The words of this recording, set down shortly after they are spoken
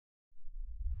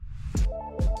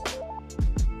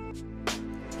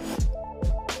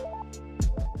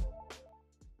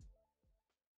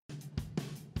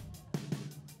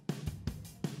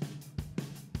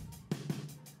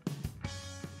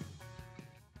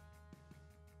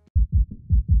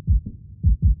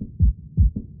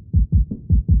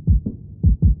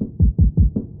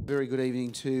very good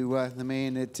evening to the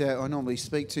man that I normally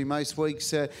speak to most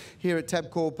weeks here at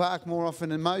Tabcorp Park, more often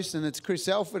than most, and it's Chris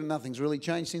Alford, and nothing's really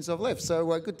changed since I've left.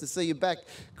 So good to see you back,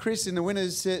 Chris, in the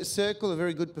winner's circle. A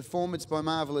very good performance by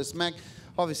Marvellous Mac.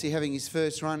 Obviously having his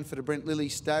first run for the Brent Lilly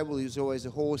stable. He was always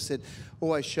a horse that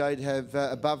always showed to have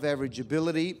above average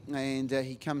ability, and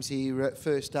he comes here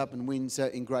first up and wins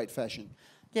in great fashion.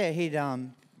 Yeah, he'd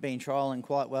been trialling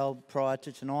quite well prior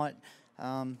to tonight.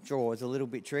 Draw was a little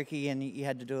bit tricky and he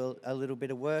had to do a little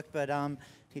bit of work, but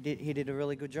he did a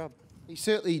really good job. He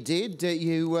certainly did.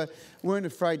 You weren't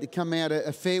afraid to come out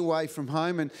a fair way from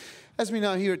home, and as we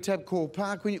know here at Tabcorp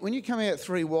Park, when you come out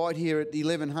three wide here at the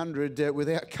 1100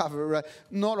 without cover,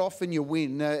 not often you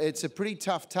win. It's a pretty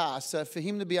tough task. So for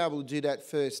him to be able to do that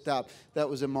first up, that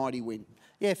was a mighty win.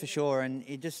 Yeah, for sure, and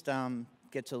it just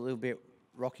gets a little bit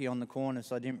rocky on the corner,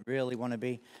 so I didn't really want to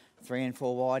be 3 and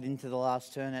 4 wide into the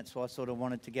last turn. That's why I sort of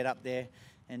wanted to get up there,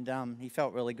 and he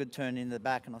felt really good turning into the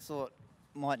back, and I thought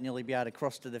might nearly be able to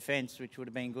cross to the fence, which would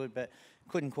have been good, but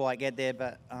couldn't quite get there.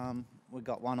 But we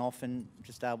got one off and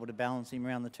just able to balance him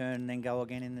around the turn and then go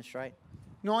again in the straight.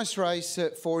 Nice race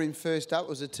for him first up. It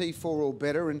was a T4 or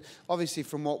better, and obviously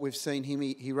from what we've seen him,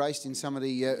 he raced in some of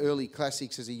the early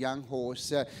classics as a young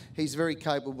horse. He's very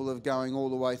capable of going all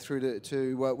the way through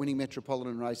to winning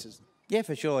metropolitan races. Yeah,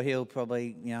 for sure. He'll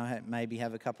probably, maybe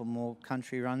have a couple more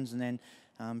country runs, and then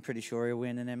I'm pretty sure he'll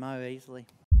win an MO easily.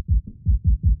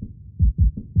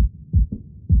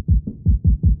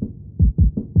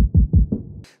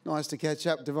 Nice to catch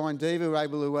up. Divine Diva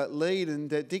able to lead and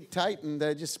dictate and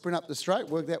just sprint up the straight.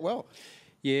 Worked that well.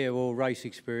 Yeah, well, race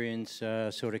experience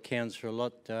sort of counts for a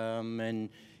lot, and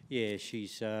yeah,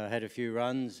 she's had a few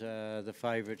runs. The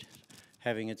favourite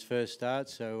having its first start,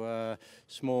 so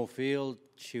small field.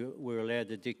 We were allowed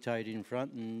to dictate in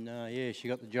front, and yeah, she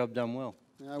got the job done well.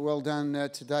 Well done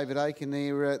to David Aiken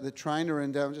there, the trainer,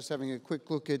 and I'm just having a quick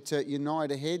look at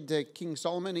Unite ahead. King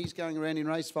Solomon, he's going around in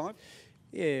race 5.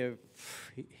 Yeah,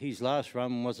 his last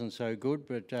run wasn't so good,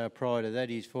 but prior to that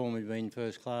his form had been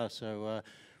first class, so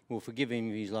we'll forgive him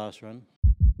his last run.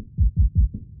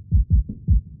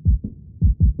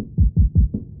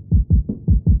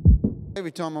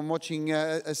 Every time I'm watching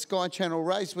a Sky Channel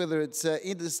race, whether it's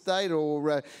interstate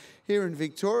or here in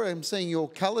Victoria, I'm seeing your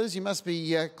colours. You must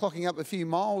be clocking up a few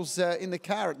miles in the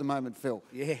car at the moment, Phil.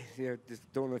 Yeah, just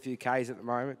doing a few Ks at the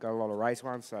moment. Got a lot of race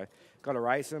ones, so got to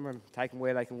race them and take them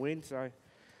where they can win. So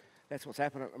that's what's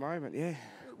happening at the moment, yeah.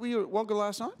 Were you at Wagga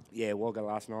last night? Yeah, Wagga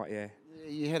last night, yeah.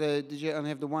 Did you only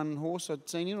have the one horse I'd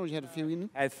seen in, or you had a few in?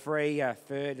 I had 3, a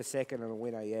third, a second and a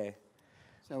winner, yeah.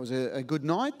 So it was a good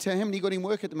night. How many got in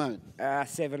work at the moment?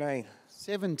 17.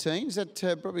 17. Is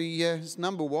that probably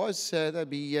number-wise? That'd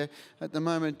be at the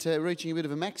moment reaching a bit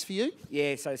of a max for you?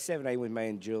 Yeah, so 17 with me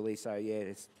and Julie. So yeah,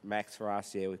 it's max for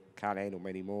us. Yeah, we can't handle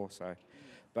many more. So,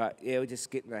 but yeah, we're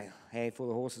just getting a handful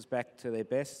of horses back to their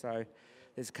best. So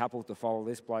there's a couple to follow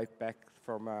this bloke back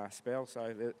from spell.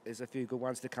 So there's a few good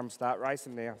ones to come start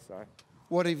racing now. So.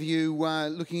 What have you,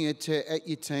 looking at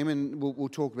your team, and we'll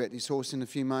talk about this horse in a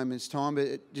few moments' time,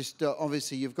 but just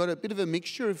obviously you've got a bit of a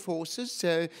mixture of horses,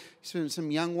 so some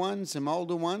young ones, some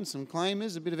older ones, some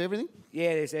claimers, a bit of everything?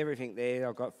 Yeah, there's everything there.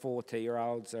 I've got 4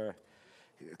 2-year-olds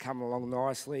coming along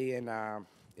nicely, and a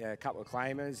couple of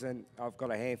claimers, and I've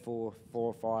got a handful of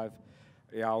 4 or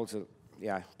 5-year-olds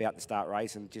about to start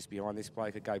racing just behind this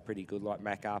bloke. Could go pretty good, like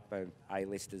Mac Up, and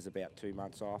A-Lister's about 2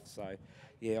 months off, so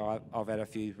yeah, I've had a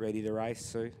few ready to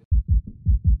race too.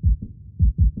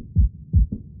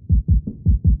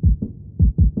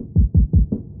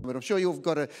 But I'm sure you've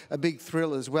got a big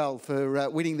thrill as well for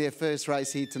winning their first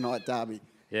race here tonight, Derby.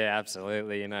 Yeah,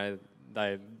 absolutely.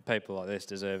 People like this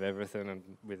deserve everything, and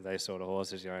with these sort of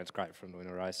horses, it's great for them to win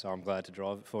a race. So I'm glad to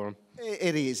drive it for them.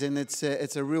 It is, and it's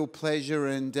a real pleasure.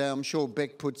 And I'm sure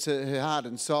Beck puts her heart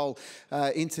and soul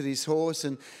into this horse.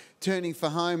 And turning for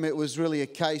home, it was really a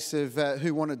case of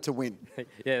who wanted to win.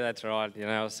 Yeah, that's right.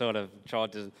 I sort of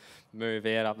tried to move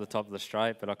out up the top of the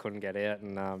straight, but I couldn't get out.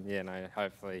 And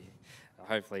hopefully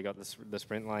got the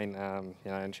sprint lane.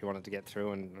 And she wanted to get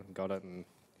through and got it, and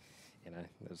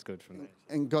it was good from there.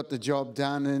 And got the job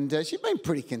done, and she's been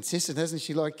pretty consistent, hasn't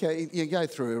she? Like, you go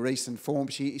through her recent form,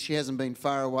 she hasn't been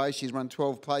far away. She's run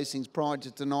 12 placings prior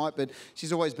to tonight, but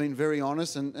she's always been very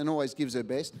honest and always gives her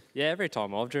best. Yeah, every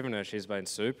time I've driven her, she's been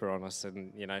super honest,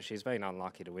 and, she's been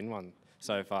unlucky to win one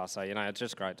so far. So, it's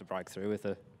just great to break through with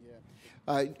her.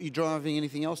 Yeah. You driving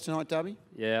anything else tonight, Darby?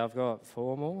 Yeah, I've got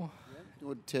 4 more.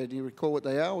 Do you recall what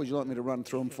they are, or would you like me to run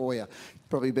through them for you?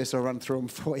 Probably best I run through them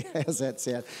for you. How's that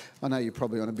sound? I know you're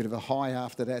probably on a bit of a high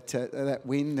after that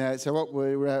win. So what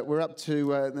we're up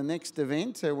to the next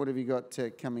event. What have you got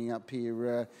coming up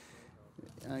here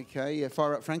Okay,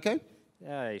 fire up Franco.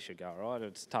 Yeah, he should go all right.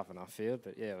 It's a tough enough field,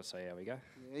 but yeah, we'll see how we go.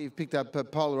 Yeah, you've picked up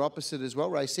polar opposite as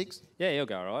well, race 6. Yeah, he'll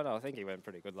go all right. I think he went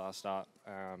pretty good last start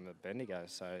at Bendigo,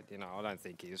 so, you know, I don't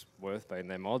think he's worth beating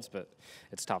them odds, but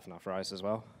it's a tough enough race as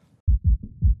well.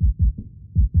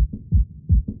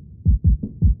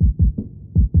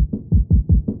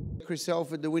 Chris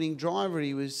Alford, the winning driver,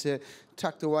 he was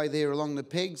tucked away there along the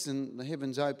pegs and the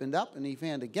heavens opened up and he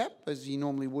found a gap, as he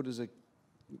normally would as a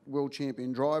world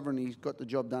champion driver, and he's got the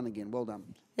job done again. Well done.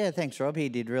 Yeah, thanks, Rob. He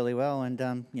did really well, and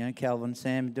you know, Calvin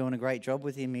Sam doing a great job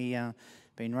with him. He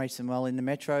been racing well in the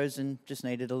Metros and just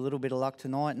needed a little bit of luck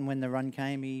tonight, and when the run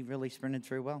came, he really sprinted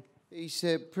through well. He's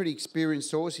a pretty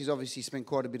experienced horse. He's obviously spent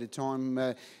quite a bit of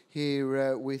time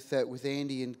here with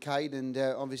Andy and Kate, and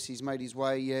obviously he's made his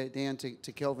way down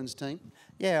to Kelvin's team.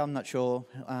 Yeah, I'm not sure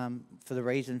for the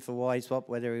reason for why he swapped,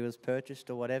 whether he was purchased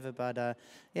or whatever, but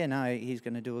yeah, no, he's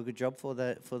going to do a good job for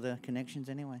the connections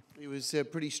anyway. He was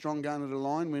pretty strong going to the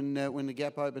line when the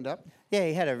gap opened up. Yeah,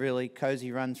 he had a really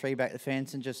cosy run, 3 back the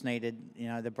fence, and just needed, you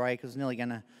know, the break. It was nearly going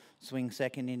to swing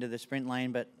second into the sprint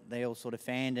lane, but they all sort of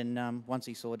fanned, and once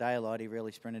he saw daylight, he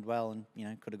really sprinted well, and you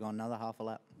know, could have gone another half a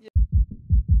lap.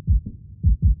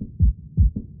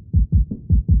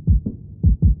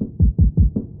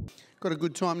 Got a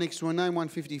good time next to a name,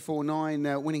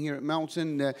 154.9, winning here at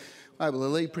Melton. Able to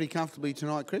lead pretty comfortably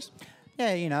tonight, Chris.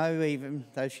 Yeah, you know, even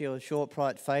though she was short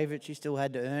price favourite, she still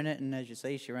had to earn it, and as you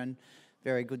see, she ran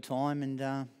very good time, and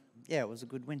yeah, it was a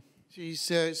good win. She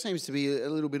seems to be a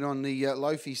little bit on the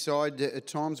loafy side at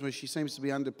times, where she seems to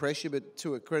be under pressure, but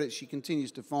to her credit, she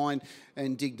continues to find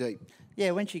and dig deep.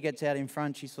 Yeah, when she gets out in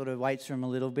front, she sort of waits for him a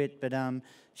little bit, but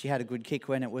she had a good kick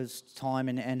when it was time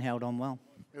and held on well.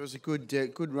 It was a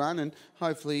good run, and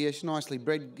hopefully she's a nicely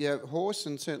bred horse,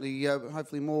 and certainly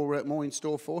hopefully more in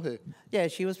store for her. Yeah,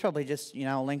 she was probably just, you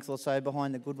know, a length or so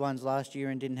behind the good ones last year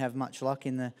and didn't have much luck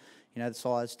in the, you know, the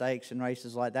size stakes and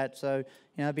races like that. So,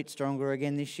 you know, a bit stronger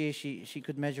again this year. She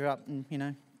could measure up and, you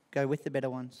know, go with the better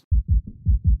ones.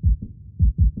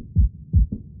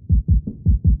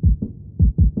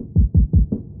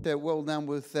 Well done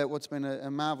with what's been a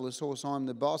marvellous horse, I'm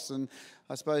the Boss, and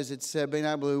I suppose it's been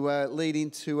able to lead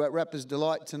into Rapper's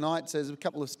Delight tonight. So there's a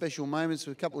couple of special moments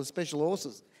with a couple of special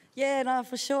horses. Yeah, no,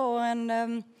 for sure.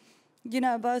 And, you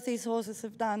know, both these horses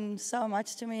have done so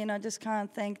much to me, and I just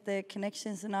can't thank their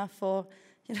connections enough for,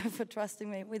 you know, for trusting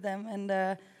me with them.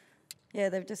 And, yeah,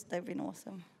 they've been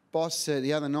awesome. Boss,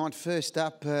 the other night, first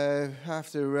up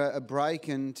after a break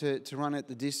and to run at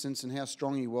the distance, and how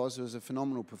strong he was. It was a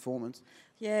phenomenal performance.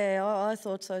 Yeah, I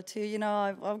thought so too. You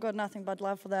know, I've got nothing but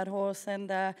love for that horse,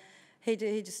 and he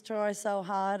just tries so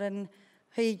hard, and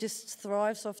he just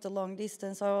thrives off the long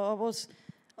distance. I was,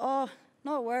 not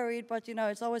worried, but, you know,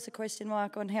 it's always a question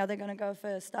mark on how they're going to go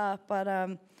first up. But,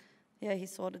 yeah, he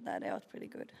sorted that out pretty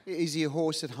good. Is he a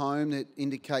horse at home that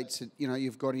indicates that, you know,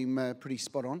 you've got him pretty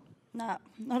spot on? No,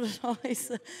 not at all.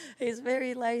 He's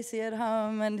very lazy at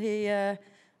home, and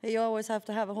he always have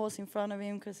to have a horse in front of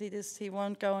him because he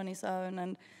won't go on his own.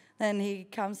 And then he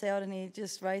comes out and he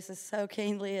just races so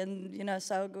keenly and, you know,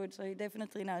 so good. So he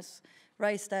definitely knows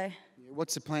race day.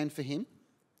 What's the plan for him?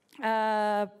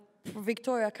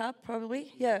 Victoria Cup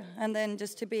probably, yeah, and then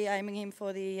just to be aiming him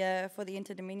for the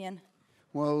Inter-Dominion.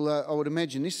 Well, I would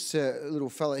imagine this little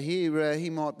fella here, he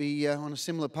might be on a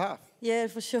similar path. Yeah,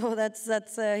 for sure. That's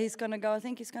he's going to go. I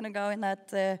think he's going to go in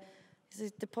that. Is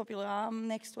it the Popular Arm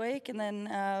next week, and then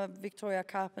Victoria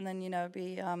Cup, and then, you know,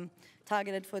 be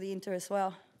targeted for the Inter as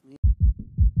well.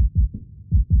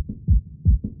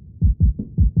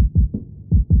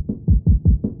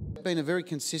 Been a very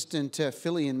consistent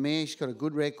filly and mare. She's got a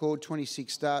good record,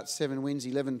 26 starts, 7 wins,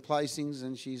 11 placings,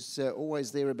 and she's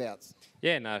always thereabouts.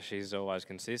 Yeah, no, she's always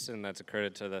consistent. That's a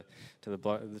credit to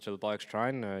the blokes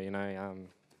train.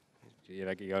 You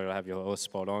got to have your horse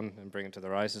spot on and bring it to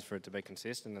the races for it to be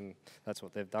consistent, and that's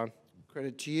what they've done.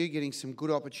 Credit to you, getting some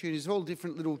good opportunities. All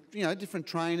different little, you know, different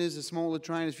trainers, the smaller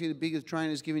trainers, a few of the bigger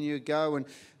trainers giving you a go, and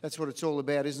that's what it's all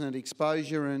about, isn't it?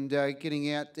 Exposure and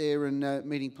getting out there and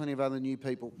meeting plenty of other new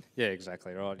people. Yeah,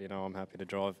 exactly right. You know, I'm happy to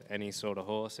drive any sort of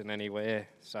horse in anywhere.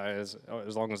 So as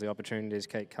long as the opportunities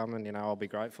keep coming, you know, I'll be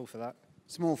grateful for that.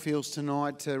 Small fields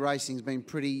tonight. Racing's been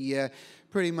pretty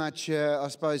much, I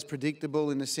suppose, predictable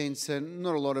in the sense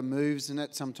not a lot of moves, and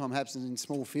that sometimes happens in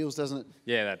small fields, doesn't it?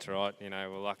 Yeah, that's right. You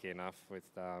know, we're lucky enough with,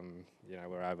 you know,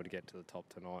 we're able to get to the top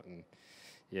tonight, and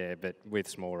yeah, but with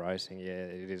small racing, yeah,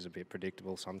 it is a bit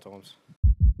predictable sometimes.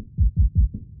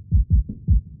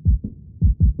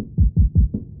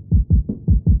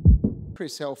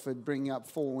 Chris Elford bringing up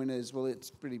 4 winners. Well, it's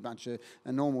pretty much a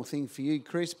normal thing for you,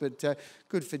 Chris, but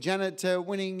good for Janet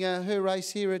winning her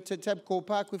race here at Tabcorp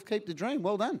Park with Keep the Dream.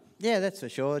 Well done. Yeah, that's for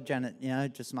sure. Janet,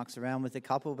 just mucks around with a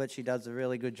couple, but she does a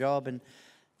really good job, and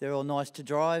they're all nice to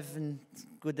drive, and it's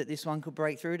good that this one could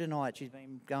break through tonight. She's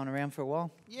been going around for a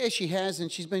while. Yeah, she has,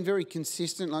 and she's been very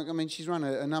consistent. She's run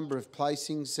a number of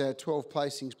placings, 12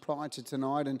 placings prior to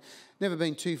tonight, and never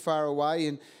been too far away,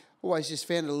 and always just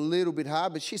found it a little bit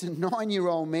hard. But she's a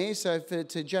 9-year-old mare, so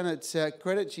to Janet's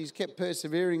credit, she's kept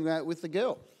persevering with the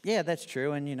girl. Yeah, that's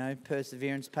true, and,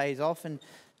 perseverance pays off, and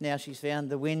now she's found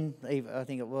the win. I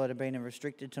think it would have been a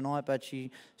restricted tonight, but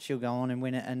she'll go on and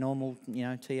win a normal,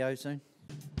 TO soon.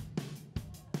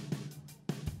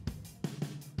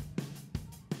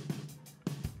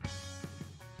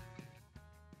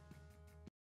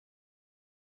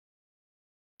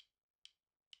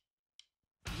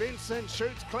 Vincent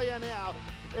shoots clear now.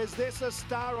 Is this a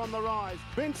star on the rise?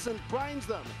 Vincent brains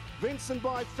them. Vincent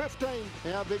by 15.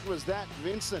 How big was that,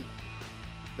 Vincent?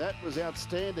 That was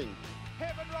outstanding.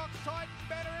 Heaven Rocks Titan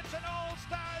better. It's an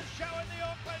all-stars show in the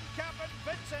Auckland Cup, and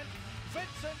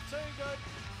Vincent too good.